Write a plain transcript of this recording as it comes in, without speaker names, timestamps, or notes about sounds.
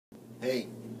Hey,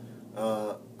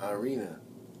 Arena,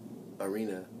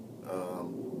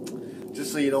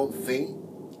 just so you don't faint,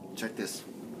 check this.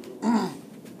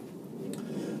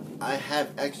 I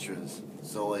have extras,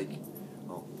 so like,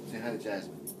 oh, say hi to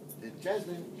Jasmine. Hey,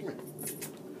 Jasmine, come here.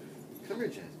 Come here,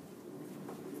 Jasmine.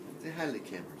 Say hi to the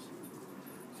cameras.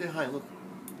 Say hi, look.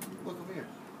 Look over here.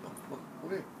 Oh, look,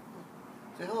 over here.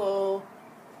 Say hello.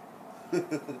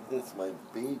 That's my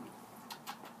baby.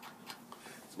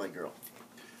 It's my girl.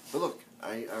 But look,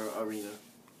 Arena,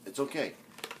 it's okay,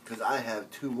 because I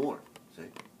have two more, see?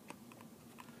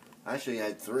 I actually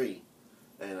had three,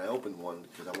 and I opened one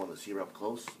because I wanted to see her up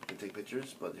close and take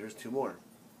pictures, but here's two more.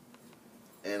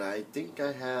 And I think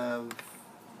I have,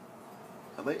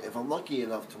 if I'm lucky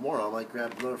enough tomorrow, I might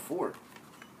grab another four.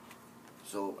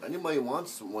 So anybody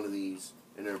wants one of these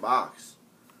in their box,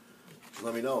 just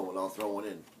let me know and I'll throw one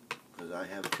in. Because I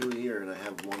have two here and I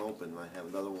have one open and I have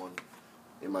another one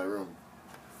in my room.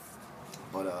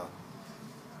 But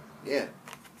yeah,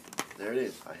 there it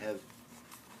is. I have,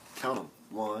 count them,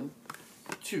 1,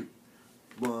 2,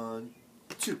 1,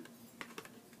 2.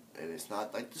 And it's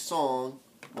not like the song,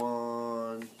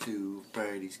 1, 2,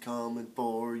 Freddy's coming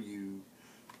for you,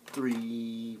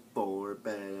 3, 4,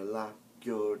 better lock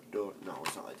your door. No,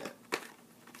 it's not like that.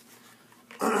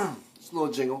 It's a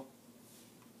little jingle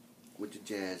with the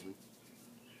Jasmine.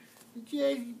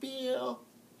 Jazzy Bill,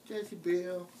 Jazzy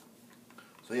Bill.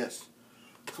 So yes,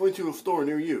 coming to a store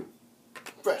near you,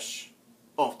 fresh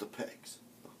off the pegs.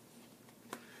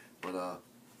 But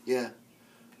yeah,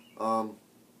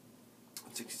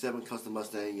 67 custom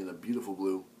Mustang in a beautiful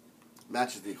blue,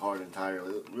 matches the card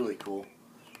entirely. Really cool.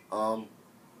 I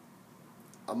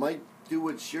might do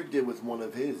what Sheer did with one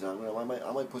of his. I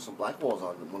might put some black walls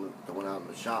on the one out in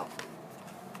the shop.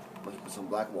 Might put some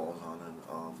black walls on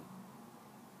and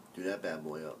do that bad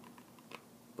boy up.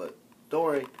 But don't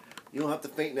worry, you don't have to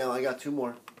faint now. I got two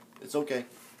more. It's okay.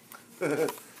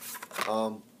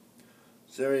 So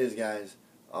there it is, guys.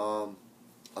 I'll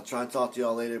try and talk to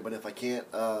y'all later, but if I can't,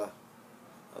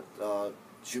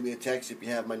 shoot me a text if you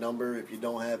have my number. If you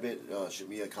don't have it, shoot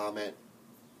me a comment,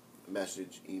 a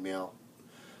message, email.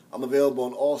 I'm available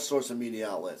on all sorts of media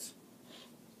outlets.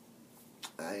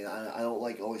 I don't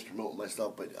like always promoting my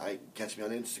stuff, but I catch me on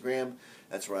Instagram.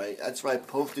 That's right. That's where I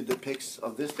posted the pics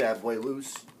of this bad boy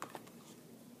loose.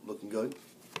 Looking good.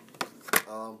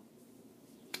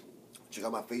 Check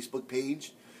out my Facebook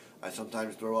page. I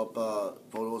sometimes throw up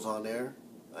photos on there,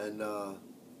 and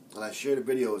I share the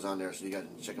videos on there, so you guys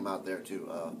can check them out there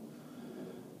too.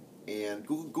 And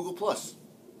Google Plus.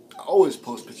 I always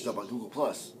post pictures up on Google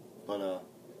Plus. But all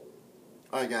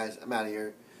right, guys, I'm out of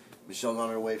here. Michelle's on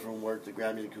her way from work to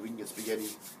grab me because we can get spaghetti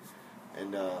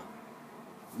and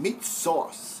meat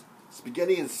sauce.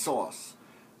 Spaghetti and sauce.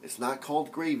 It's not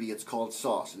called gravy, it's called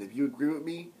sauce. And if you agree with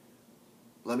me,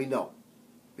 let me know.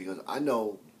 Because I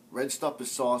know red stuff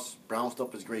is sauce, brown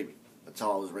stuff is gravy. That's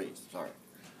how I was raised. Sorry.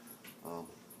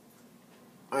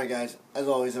 Alright, guys, as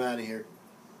always, I'm out of here.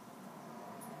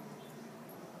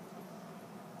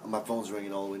 My phone's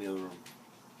ringing all the way in the other room.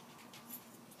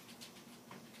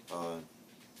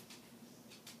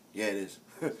 Yeah, it is.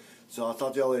 So I'll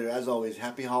talk to y'all later. As always,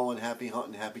 happy hauling, happy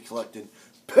hunting, happy collecting.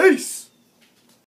 Peace!